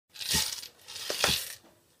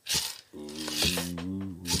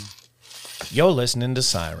You're listening to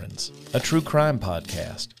Sirens, a true crime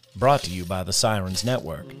podcast, brought to you by the Sirens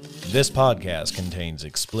Network. This podcast contains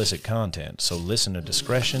explicit content, so listener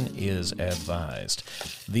discretion is advised.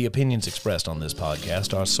 The opinions expressed on this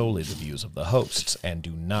podcast are solely the views of the hosts and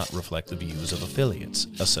do not reflect the views of affiliates,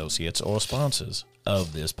 associates, or sponsors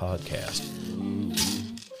of this podcast.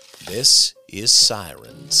 This is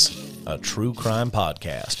Sirens, a true crime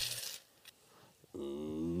podcast.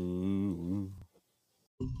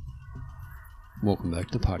 Welcome back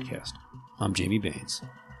to the podcast. I'm Jamie Baines.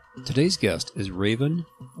 Today's guest is Raven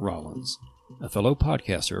Rollins, a fellow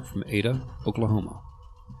podcaster from Ada, Oklahoma.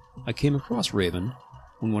 I came across Raven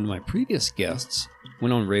when one of my previous guests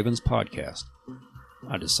went on Raven's podcast.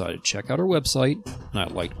 I decided to check out her website, and I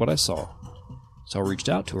liked what I saw. So I reached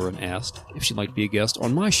out to her and asked if she'd like to be a guest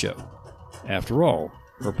on my show. After all,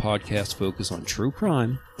 her podcast focuses on true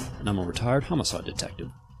crime, and I'm a retired homicide detective,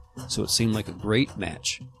 so it seemed like a great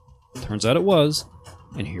match. Turns out it was,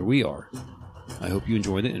 and here we are. I hope you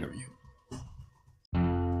enjoy the interview.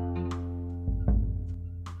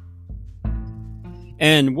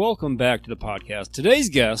 And welcome back to the podcast. Today's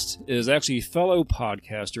guest is actually fellow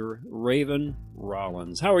podcaster Raven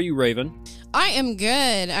Rollins. How are you, Raven? I am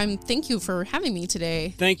good. Thank you for having me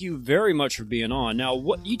today. Thank you very much for being on. Now,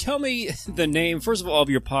 you tell me the name, first of all, of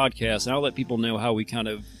your podcast, and I'll let people know how we kind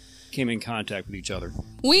of came in contact with each other.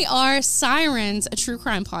 We are Sirens, a true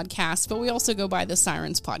crime podcast, but we also go by the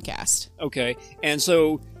Sirens podcast. Okay, and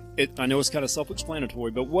so I know it's kind of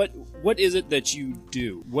self-explanatory, but what is it that you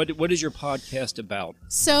do? What is your podcast about?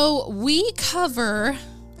 So we cover,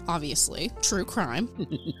 obviously, true crime,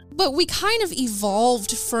 but we kind of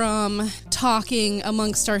evolved from talking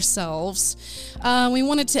amongst ourselves. We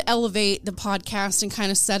wanted to elevate the podcast and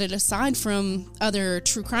kind of set it aside from other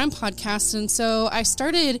true crime podcasts, and so I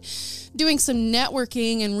started doing some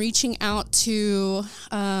networking and reaching out to,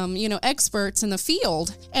 experts in the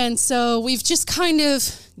field. And so we've just kind of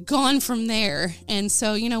gone from there. And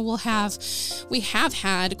so, we have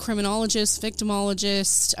had criminologists,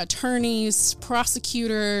 victimologists, attorneys,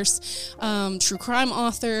 prosecutors, true crime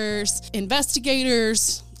authors,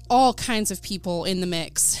 investigators, all kinds of people in the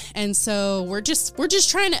mix. And so we're just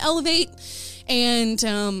trying to elevate,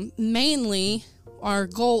 and mainly our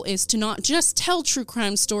goal is to not just tell true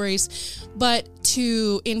crime stories, but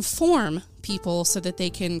to inform people so that they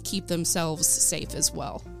can keep themselves safe as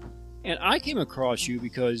well. And I came across you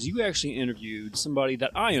because you actually interviewed somebody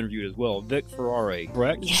that I interviewed as well, Vic Ferrari,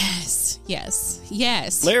 correct? Yes.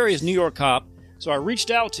 Larry is a New York cop, so I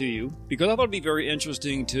reached out to you because I thought it'd be very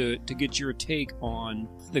interesting to get your take on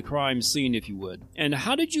the crime scene, if you would. And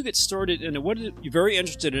how did you get started in it? You're very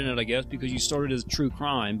interested in it, I guess, because you started as true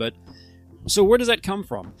crime, but so where does that come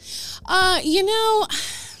from?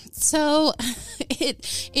 So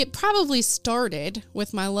it probably started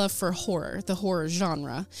with my love for horror, the horror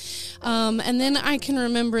genre. And then I can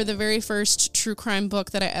remember the very first true crime book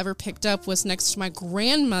that I ever picked up was next to my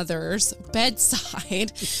grandmother's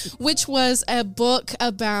bedside, which was a book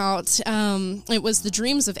about, it was The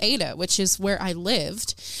Dreams of Ada, which is where I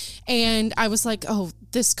lived. And I was like, oh,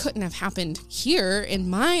 this couldn't have happened here in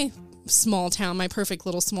my small town, my perfect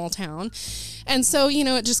little small town. And so,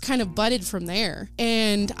 it just kind of budded from there.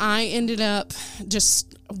 And I ended up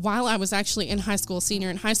just, while I was actually in high school, senior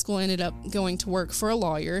in high school, ended up going to work for a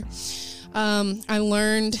lawyer. I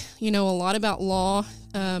learned, a lot about law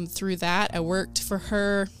through that. I worked for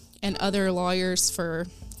her and other lawyers for,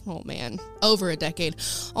 over a decade,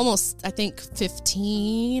 almost, I think,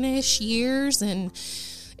 15-ish years, and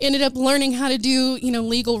ended up learning how to do,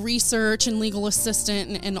 legal research and legal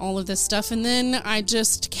assistant and all of this stuff. And then I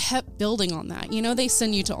just kept building on that. They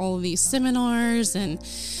send you to all of these seminars and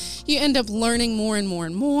you end up learning more and more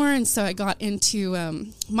and more. And so I got into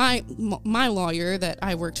my lawyer that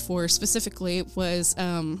I worked for specifically was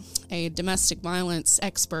a domestic violence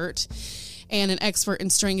expert and an expert in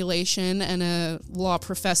strangulation and a law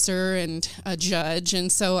professor and a judge.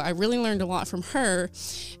 And so I really learned a lot from her,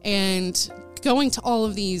 and going to all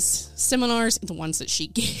of these seminars, the ones that she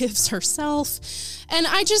gives herself, and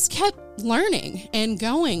I just kept learning and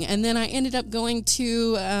going. And then I ended up going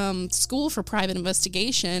to school for private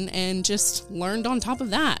investigation and just learned on top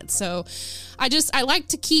of that. So I like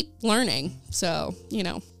to keep learning. So,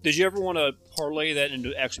 Did you ever want to parlay that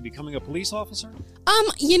into actually becoming a police officer?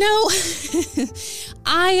 I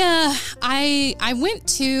went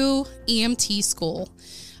to EMT school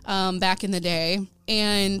back in the day,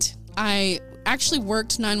 and I actually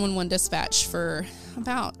worked 911 dispatch for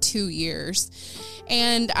about 2 years.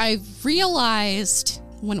 And I realized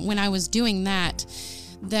when I was doing that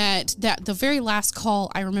that the very last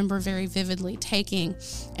call I remember very vividly taking,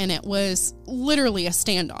 and it was literally a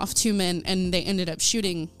standoff, 2 men, and they ended up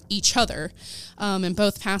shooting each other, and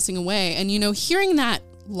both passing away. And, hearing that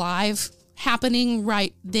live happening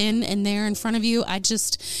right then and there in front of you,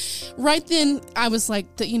 right then I was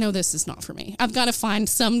like, this is not for me. I've got to find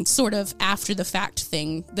some sort of after the fact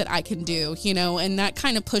thing that I can do, and that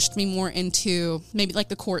kind of pushed me more into maybe like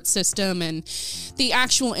the court system and the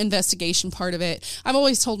actual investigation part of it. I've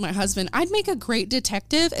always told my husband, I'd make a great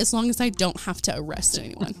detective as long as I don't have to arrest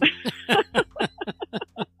anyone.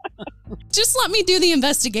 Just let me do the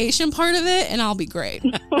investigation part of it and I'll be great.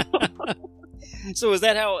 So is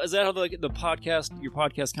that how your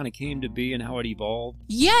podcast kind of came to be and how it evolved?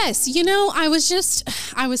 Yes.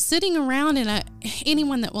 I was sitting around, and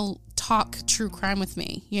anyone that will talk true crime with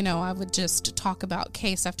me, I would just talk about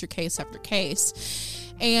case after case after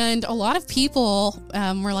case. And a lot of people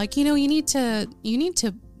were like, you need to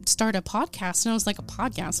start a podcast. And I was like, a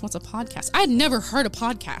podcast? What's a podcast? I had never heard a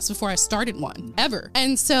podcast before I started one, ever.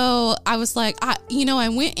 And so I was like, I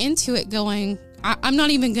went into it going, I'm not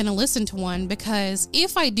even going to listen to one, because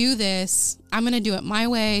if I do this, I'm going to do it my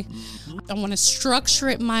way. I want to structure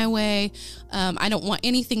it my way. I don't want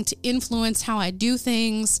anything to influence how I do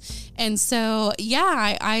things. And so,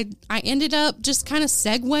 yeah, I ended up just kind of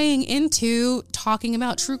segueing into talking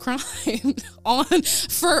about true crime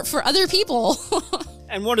for other people.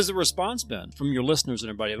 And what has the response been from your listeners and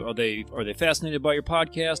everybody? Are they fascinated by your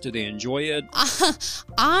podcast? Do they enjoy it?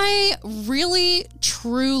 I really,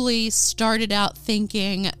 truly started out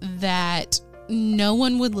thinking that no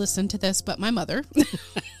one would listen to this but my mother.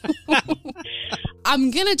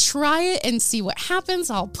 I'm going to try it and see what happens.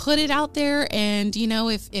 I'll put it out there. And,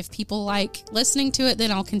 if people like listening to it,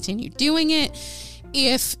 then I'll continue doing it.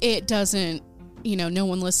 If it doesn't, no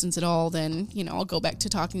one listens at all, then, I'll go back to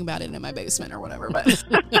talking about it in my basement or whatever.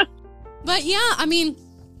 But yeah, I mean,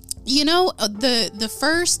 the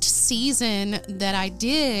first season that I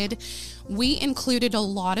did, we included a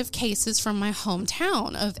lot of cases from my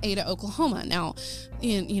hometown of Ada, Oklahoma. Now,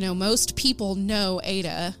 most people know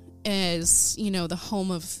Ada as, the home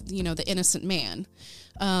of, the Innocent Man.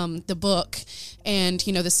 The book and,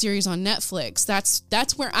 the series on Netflix.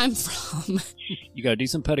 That's where I'm from. You got a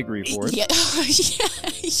decent pedigree for it. Yeah.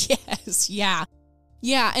 Yes. Yeah.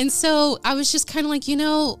 Yeah. And so I was just kind of like,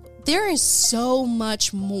 there is so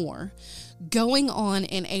much more going on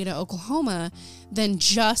in Ada, Oklahoma than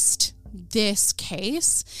just this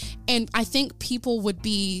case. And I think people would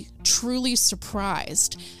be truly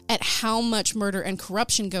surprised at how much murder and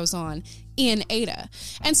corruption goes on in Ada.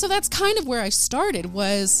 And so that's kind of where I started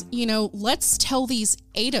was, let's tell these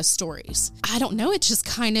Ada stories. I don't know, it just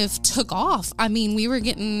kind of took off. I mean, we were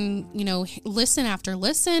getting, listen after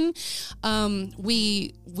listen.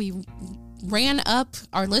 We ran up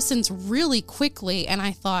our listens really quickly, and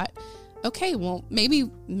I thought, okay, well, maybe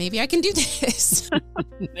I can do this.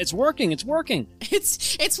 It's working. It's working.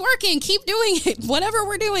 It's working. Keep doing it. Whatever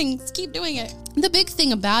we're doing, keep doing it. The big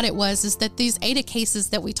thing about it is that these Ada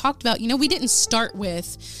cases that we talked about, we didn't start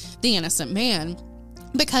with the Innocent Man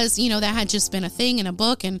because, that had just been a thing in a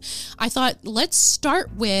book. And I thought, let's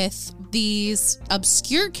start with these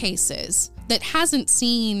obscure cases that hasn't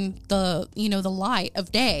seen the light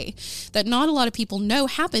of day, that not a lot of people know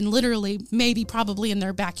happen literally, maybe probably in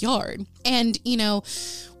their backyard. And,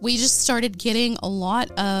 we just started getting a lot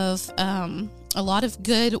of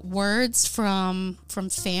good words from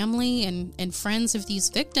family and friends of these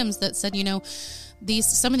victims that said,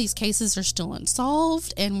 some of these cases are still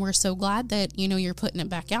unsolved, and we're so glad that, you're putting it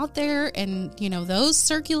back out there. And, those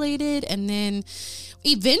circulated. And then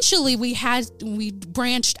eventually we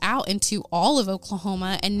branched out into all of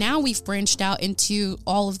Oklahoma, and now we've branched out into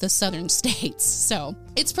all of the southern states. So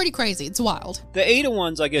it's pretty crazy. It's wild. The Ada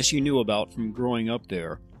ones, I guess you knew about from growing up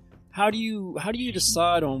there. How do you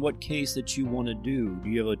decide on what case that you want to do? Do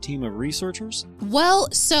you have a team of researchers? Well,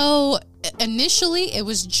 so initially it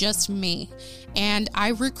was just me, and I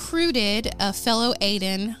recruited a fellow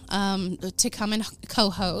Aiden to come and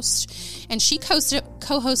co-host, and she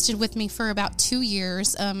co-hosted with me for about 2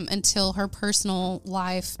 years until her personal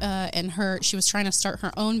life and she was trying to start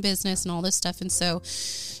her own business and all this stuff, and so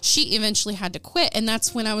she eventually had to quit. And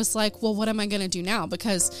that's when I was like, well, what am I going to do now?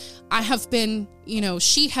 Because I have been,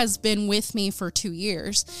 she has been with me for 2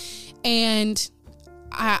 years, and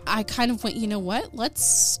I kind of went, you know what?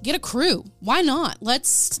 Let's get a crew. Why not?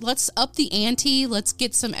 Let's up the ante. Let's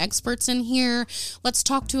get some experts in here. Let's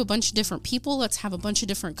talk to a bunch of different people. Let's have a bunch of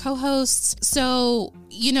different co-hosts. So,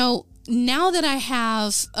 now that I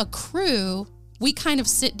have a crew, we kind of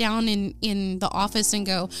sit down in the office and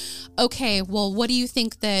go, okay, well, what do you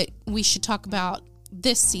think that we should talk about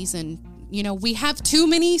this season, you know, we have too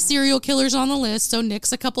many serial killers on the list, so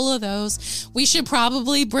nix a couple of those. We should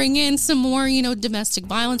probably bring in some more, you know, domestic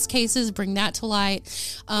violence cases, bring that to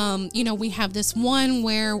light. You know, we have this one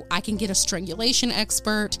where I can get a strangulation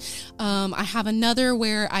expert. I have another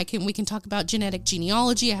where we can talk about genetic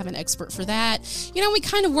genealogy. I have an expert for that. You know, we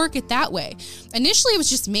kind of work it that way. Initially, it was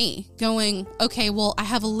just me going, okay, well, I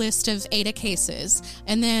have a list of Ada cases,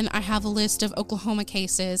 and then I have a list of Oklahoma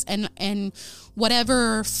cases, and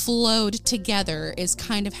whatever flowed together is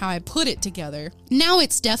kind of how I put it together. Now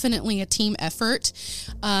it's definitely a team effort.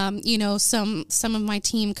 You know, some of my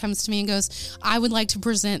team comes to me and goes, I would like to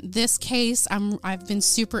present this case. I've been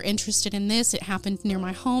super interested in this. It happened near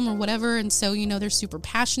my home or whatever. And so, you know, they're super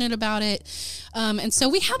passionate about it. And so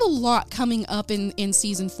we have a lot coming up in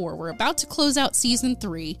season 4. We're about to close out season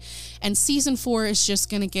 3, and season 4 is just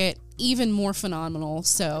going to get even more phenomenal.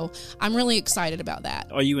 So I'm really excited about that.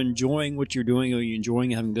 Are you enjoying what you're doing? Are you enjoying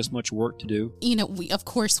having this much work to do? You know, of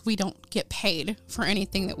course, we don't get paid for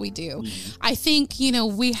anything that we do. I think, you know,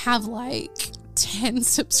 we have like 10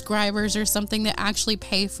 subscribers or something that actually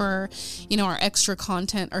pay for, you know, our extra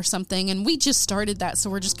content or something. And we just started that, so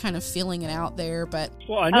we're just kind of feeling it out there. But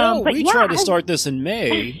well, I know we tried to start this in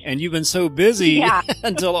May, and you've been so busy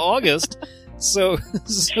until August. So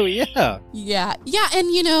yeah. Yeah.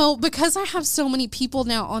 And, you know, because I have so many people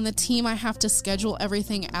now on the team, I have to schedule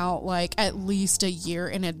everything out like at least a year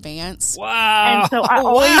in advance. Wow. And so I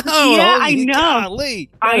always, I know.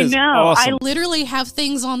 Golly, I know. Awesome. I literally have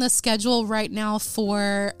things on the schedule right now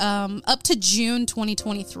for up to June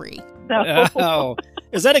 2023. Wow.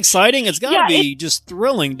 Is that exciting? It's got to be just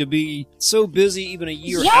thrilling to be so busy even a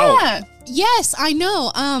year out. Yes, I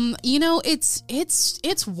know. You know,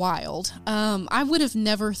 it's wild. I would have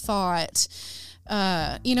never thought,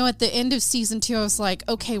 you know, at the end of season 2, I was like,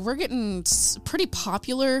 okay, we're getting pretty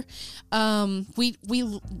popular.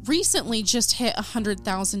 We recently just hit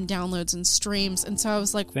 100,000 downloads and streams, and so I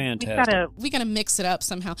was like, fantastic. We gotta mix it up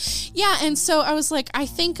somehow. Yeah, and so I was like, I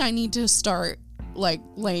think I need to start like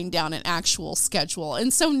laying down an actual schedule.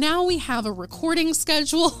 And so now we have a recording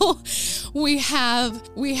schedule. we have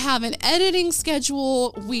an editing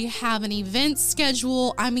schedule. We have an event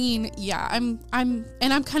schedule. I mean, yeah, I'm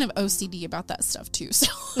kind of OCD about that stuff too. So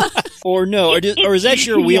or is that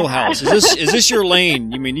your wheelhouse? Is this your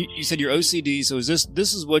lane? You mean, you said you're OCD, so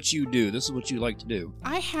this is what you do. This is what you like to do.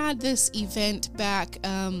 I had this event back,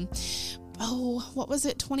 what was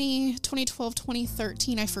it? 2012,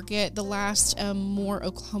 2013, I forget. The last Moore,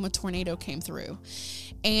 Oklahoma tornado came through.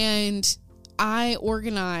 And I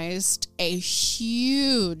organized a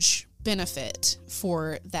huge benefit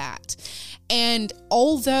for that. And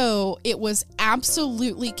although it was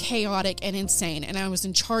absolutely chaotic and insane, and I was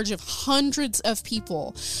in charge of hundreds of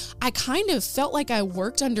people, I kind of felt like I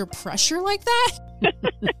worked under pressure like that.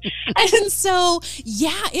 And so,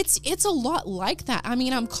 yeah, it's a lot like that. I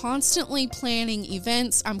mean, I'm constantly planning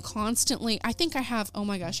events. I think I have, oh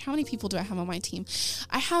my gosh, how many people do I have on my team?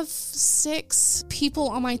 I have 6 people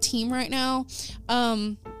on my team right now.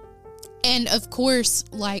 And of course,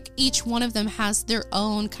 like each one of them has their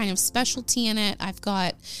own kind of specialty in it. I've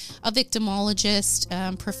got a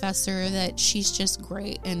victimologist professor that she's just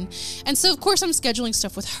great. And so of course I'm scheduling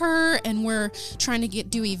stuff with her, and we're trying to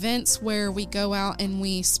do events where we go out and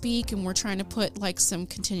we speak, and we're trying to put like some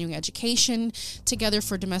continuing education together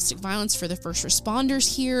for domestic violence for the first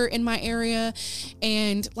responders here in my area.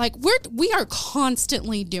 And like we are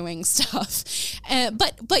constantly doing stuff.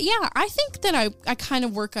 But yeah, I think that I kind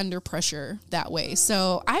of work under pressure that way.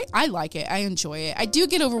 So I like it. I enjoy it. I do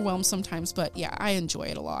get overwhelmed sometimes, but yeah, I enjoy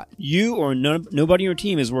it a lot. You or nobody on your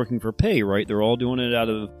team is working for pay, right? They're all doing it out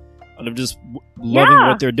of just loving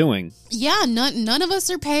what they're doing. Yeah, none of us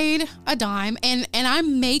are paid a dime, and I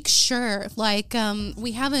make sure, like,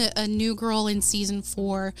 we have a new girl in season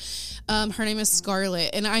 4. Her name is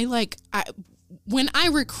Scarlett, and when I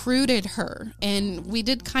recruited her, and we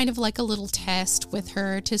did kind of like a little test with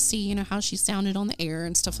her to see, you know, how she sounded on the air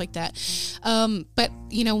and stuff like that. But,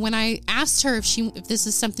 you know, when I asked her if this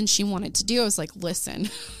is something she wanted to do, I was like, listen,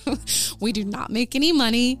 we do not make any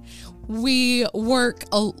money. We work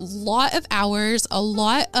a lot of hours, a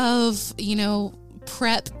lot of, you know,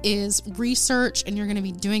 prep is research, and you're going to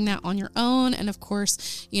be doing that on your own. And of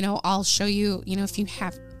course, you know, I'll show you, you know, if you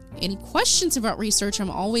have any questions about research, I'm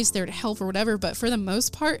always there to help or whatever. But for the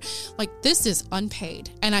most part, like, this is unpaid.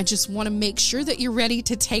 And I just want to make sure that you're ready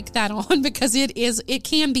to take that on, because it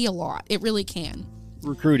can be a lot. It really can.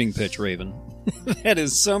 Recruiting pitch, Raven. That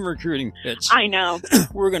is some recruiting pitch. I know.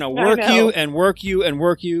 We're going to work you and work you and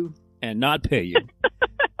work you and not pay you.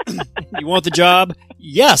 You want the job?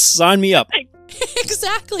 Yes, sign me up.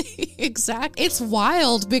 Exactly. It's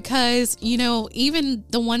wild because, even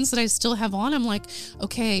the ones that I still have on, I'm like,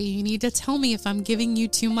 okay, you need to tell me if I'm giving you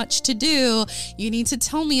too much to do. You need to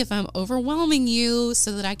tell me if I'm overwhelming you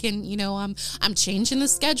so that I can, I'm changing the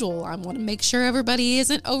schedule. I want to make sure everybody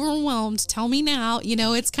isn't overwhelmed. Tell me now.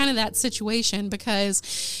 It's kind of that situation because,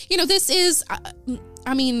 this is...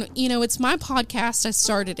 it's my podcast. I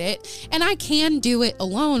started it and I can do it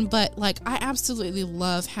alone, but I absolutely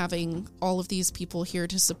love having all of these people here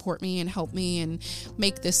to support me and help me and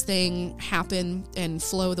make this thing happen and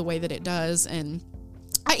flow the way that it does. And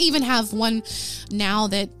I even have one now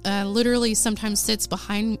that literally sometimes sits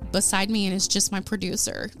beside me and is just my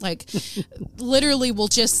producer. Literally will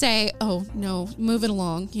just say, "Oh no, move it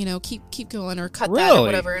along. Keep going or cut that or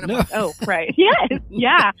whatever." And I'm like, "Oh, right, yes,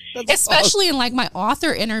 yeah." Especially in my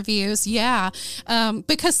author interviews, yeah,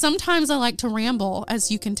 because sometimes I like to ramble,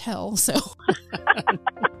 as you can tell. So.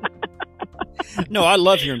 No, I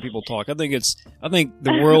love hearing people talk. I think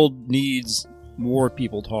the world needs more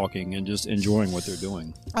people talking and just enjoying what they're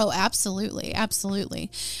doing. Oh, absolutely. Absolutely.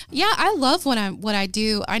 Yeah, I love what I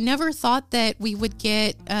do. I never thought that we would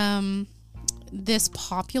get this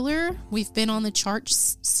popular. We've been on the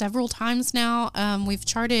charts several times now. We've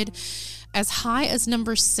charted as high as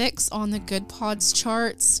number 6 on the Good Pods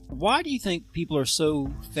charts. Why do you think people are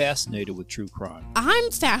so fascinated with true crime? I'm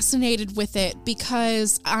fascinated with it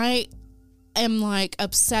because I am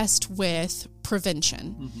obsessed with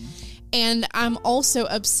prevention. Mm-hmm. And I'm also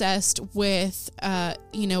obsessed with,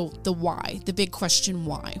 the why, the big question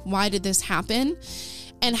why. Why did this happen?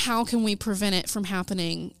 And how can we prevent it from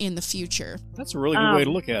happening in the future? That's a really good way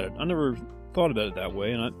to look at it. I never thought about it that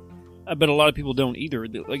way. And I bet a lot of people don't either.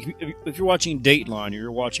 If you're watching Dateline or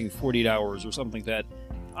you're watching 48 Hours or something like that,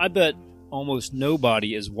 I bet almost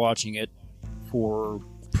nobody is watching it for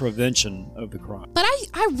prevention of the crime. But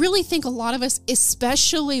I really think a lot of us,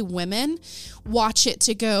 especially women, watch it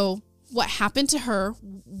to go, what happened to her?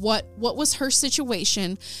 What was her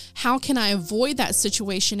situation? How can I avoid that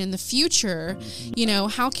situation in the future?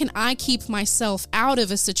 How can I keep myself out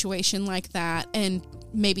of a situation like that and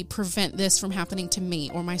maybe prevent this from happening to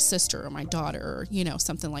me or my sister or my daughter or,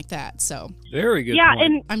 something like that. So very good. Yeah, point.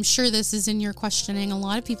 and I'm sure this is in your questioning. A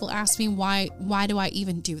lot of people ask me why do I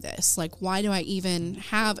even do this? Why do I even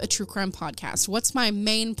have a true crime podcast? What's my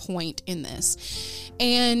main point in this?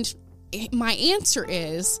 And my answer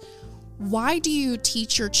is, why do you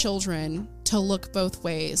teach your children to look both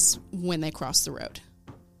ways when they cross the road?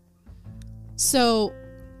 So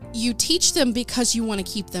you teach them because you want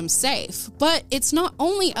to keep them safe, but it's not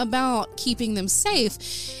only about keeping them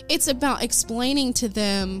safe. It's about explaining to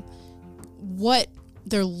them what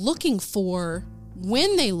they're looking for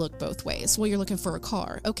when they look both ways. Well, you're looking for a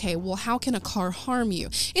car. Okay, well, how can a car harm you?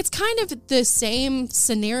 It's kind of the same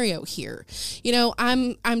scenario here.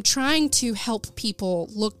 I'm trying to help people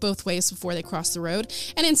look both ways before they cross the road,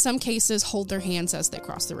 and in some cases, hold their hands as they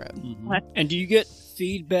cross the road. Mm-hmm. And do you get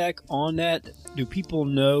feedback on that? Do people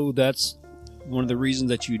know that's one of the reasons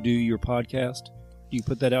that you do your podcast? Do you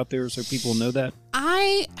put that out there so people know that?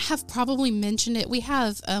 I have probably mentioned it. We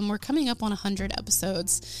have, we're coming up on 100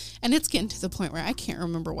 episodes, and it's getting to the point where I can't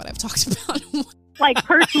remember what I've talked about.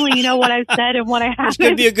 Personally, what I've said and what I haven't. Which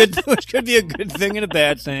could be a good thing and a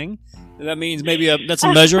bad thing. That means maybe that's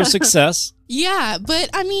a measure of success. Yeah, but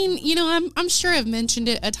I'm sure I've mentioned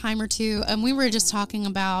it a time or two. We were just talking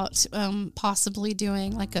about possibly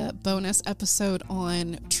doing a bonus episode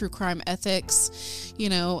on true crime ethics,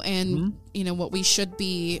 and what we should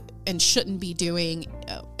be and shouldn't be doing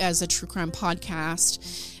as a true crime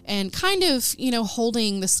podcast. And kind of,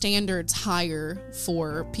 holding the standards higher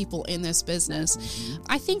for people in this business. Mm-hmm.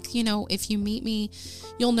 I think, if you meet me,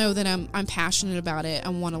 you'll know that I'm passionate about it. I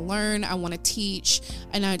want to learn, I want to teach,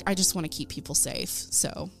 and I just want to keep people safe.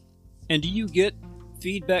 So. And do you get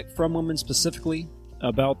feedback from women specifically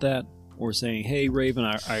about that? Or saying, hey, Raven,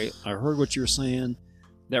 I heard what you're saying.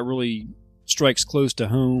 That really strikes close to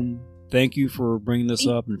home. Thank you for bringing this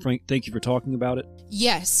up, and Frank, thank you for talking about it.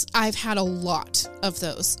 Yes, I've had a lot of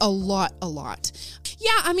those. A lot.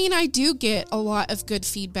 Yeah, I do get a lot of good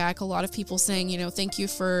feedback. A lot of people saying, thank you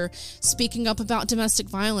for speaking up about domestic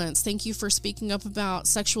violence. Thank you for speaking up about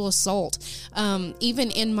sexual assault.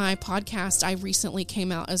 Even in my podcast, I recently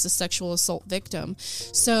came out as a sexual assault victim.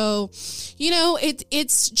 So,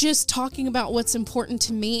 it's just talking about what's important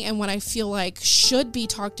to me and what I feel like should be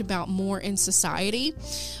talked about more in society.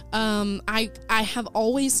 I have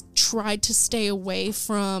always tried to stay away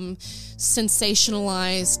from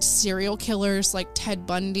sensationalized serial killers like Ted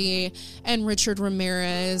Bundy and Richard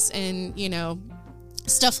Ramirez and,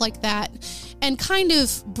 stuff like that, and kind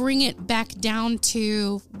of bring it back down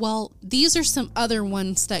to, well, these are some other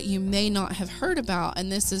ones that you may not have heard about,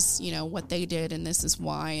 and this is, what they did, and this is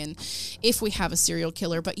why, and if we have a serial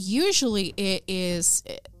killer. But usually it is,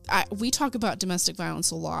 we talk about domestic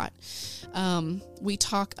violence a lot. We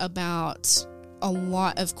talk about a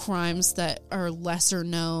lot of crimes that are lesser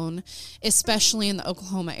known, especially in the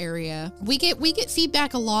Oklahoma area. We get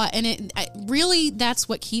feedback a lot, and really that's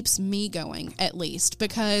what keeps me going, at least,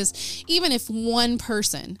 because even if one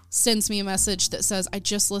person sends me a message that says, I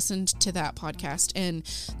just listened to that podcast and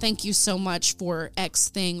thank you so much for X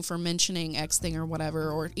thing, for mentioning X thing or whatever,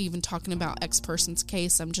 or even talking about X person's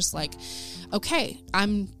case, I'm just like, okay,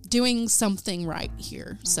 I'm doing something right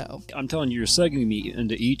here. So I'm telling you, you're segueing me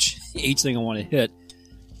into each thing I want to hit.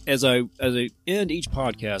 As I end each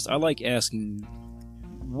podcast, I like asking,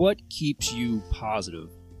 what keeps you positive?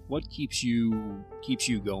 What keeps you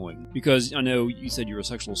going? Because I know you said you're a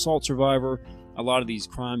sexual assault survivor. A lot of these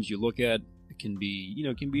crimes you look at can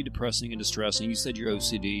be depressing and distressing. You said you're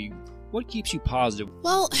OCD. What keeps you positive?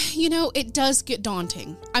 Well, it does get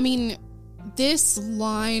daunting. I mean, this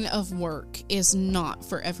line of work is not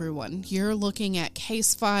for everyone. You're looking at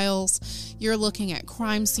case files, you're looking at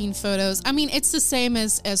crime scene photos. I mean, it's the same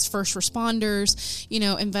as first responders,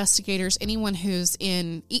 investigators, anyone who's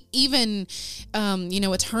in, even,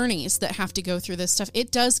 attorneys that have to go through this stuff.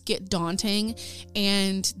 It does get daunting,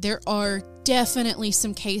 and there are definitely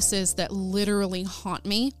some cases that literally haunt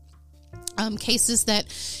me. Cases that,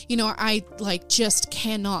 I just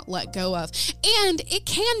cannot let go of. And it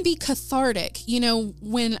can be cathartic,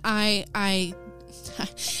 when I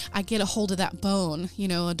get a hold of that bone,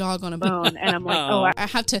 a dog on a bone, and I'm like, I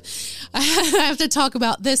have to talk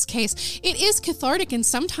about this case. It is cathartic, and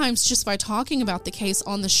sometimes just by talking about the case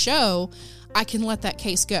on the show, I can let that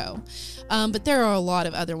case go. But there are a lot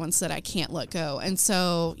of other ones that I can't let go. And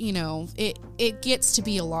so, it gets to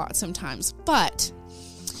be a lot sometimes. But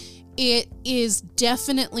it is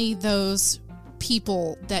definitely those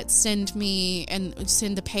people that send me and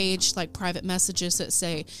send the page private messages that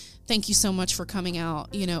say, thank you so much for coming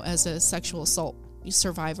out, as a sexual assault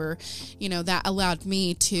survivor. That allowed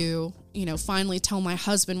me to, finally tell my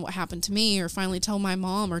husband what happened to me, or finally tell my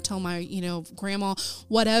mom, or tell my, grandma,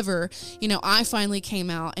 whatever. I finally came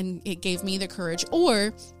out, and it gave me the courage.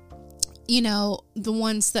 Or the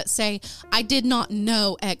ones that say, I did not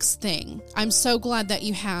know X thing. I'm so glad that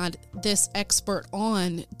you had this expert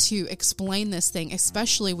on to explain this thing.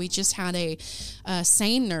 Especially, we just had a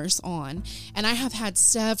SANE nurse on, and I have had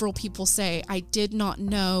several people say, I did not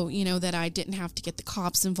know, that I didn't have to get the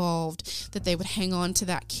cops involved, that they would hang on to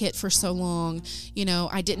that kit for so long.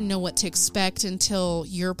 I didn't know what to expect until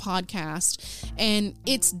your podcast. And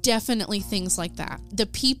it's definitely things like that. The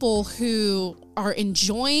people who are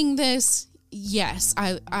enjoying this, yes,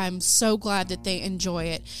 I'm so glad that they enjoy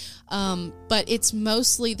it. But it's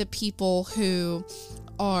mostly the people who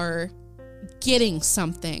are getting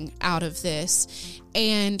something out of this.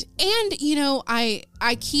 And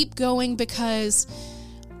I keep going because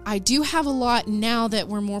I do have a lot now that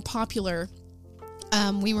we're more popular.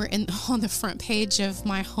 We were on the front page of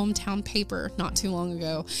my hometown paper not too long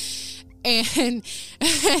ago. And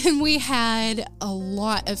we had a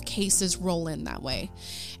lot of cases roll in that way.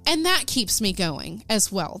 And that keeps me going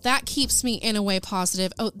as well. That keeps me in a way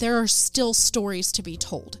positive. Oh, there are still stories to be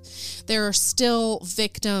told. There are still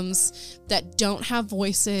victims that don't have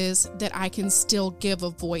voices that I can still give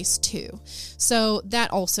a voice to. So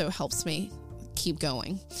that also helps me keep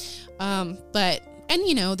going. And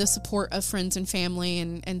the support of friends and family,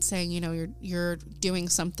 and saying, you're doing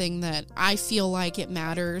something that I feel like it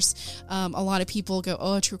matters. A lot of people go,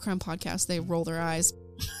 oh, a true crime podcast. They roll their eyes.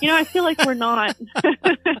 I feel like we're not.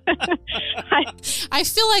 I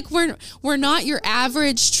feel like we're not your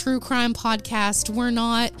average true crime podcast. We're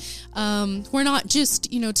not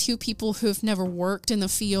just, two people who've never worked in the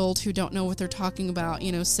field, who don't know what they're talking about,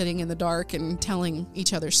 sitting in the dark and telling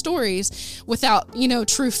each other stories without,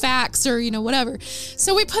 true facts or, whatever.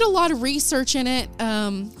 So we put a lot of research in it.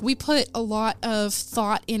 We put a lot of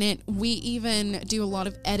thought in it. We even do a lot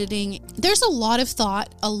of editing. There's a lot of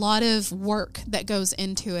thought, a lot of work that goes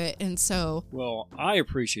into it. And so, well, I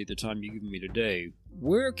appreciate the time you've given me today.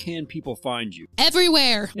 Where can people find you?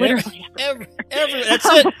 Everywhere. Literally. Every, that's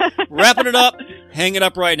it. Wrapping it up. Hang it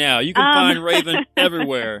up right now. You can find Raven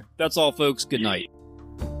everywhere. That's all, folks. Good night.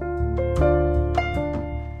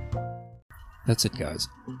 That's it, guys.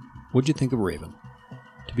 What'd you think of Raven?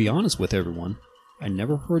 To be honest with everyone, I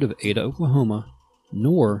never heard of Ada, Oklahoma,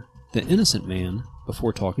 nor The Innocent Man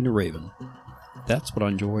before talking to Raven. That's what I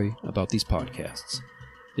enjoy about these podcasts.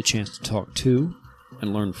 The chance to talk to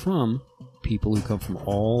and learn from people who come from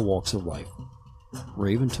all walks of life.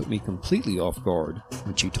 Raven took me completely off guard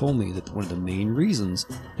when she told me that one of the main reasons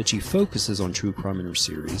that she focuses on true crime in her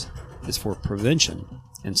series is for prevention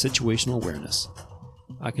and situational awareness.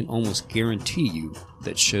 I can almost guarantee you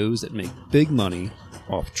that shows that make big money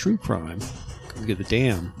off true crime could give a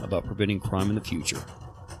damn about preventing crime in the future.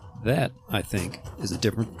 That, I think, is the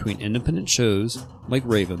difference between independent shows like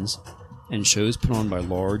Ravens and shows put on by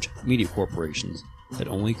large media corporations that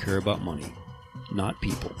only care about money, not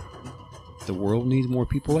people. The world needs more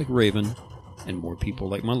people like Raven and more people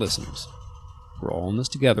like my listeners. We're all in this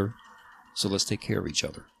together, so let's take care of each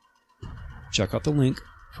other. Check out the link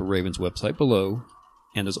for Raven's website below,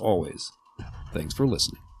 and as always, thanks for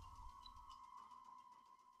listening.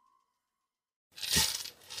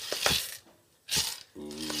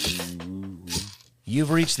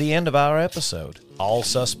 You've reached the end of our episode. All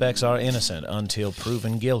suspects are innocent until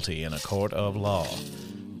proven guilty in a court of law.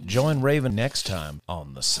 Join Raven next time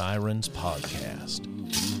on the Sirens Podcast.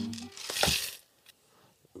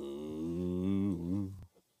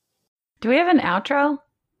 Do we have an outro?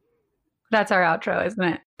 That's our outro, isn't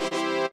it?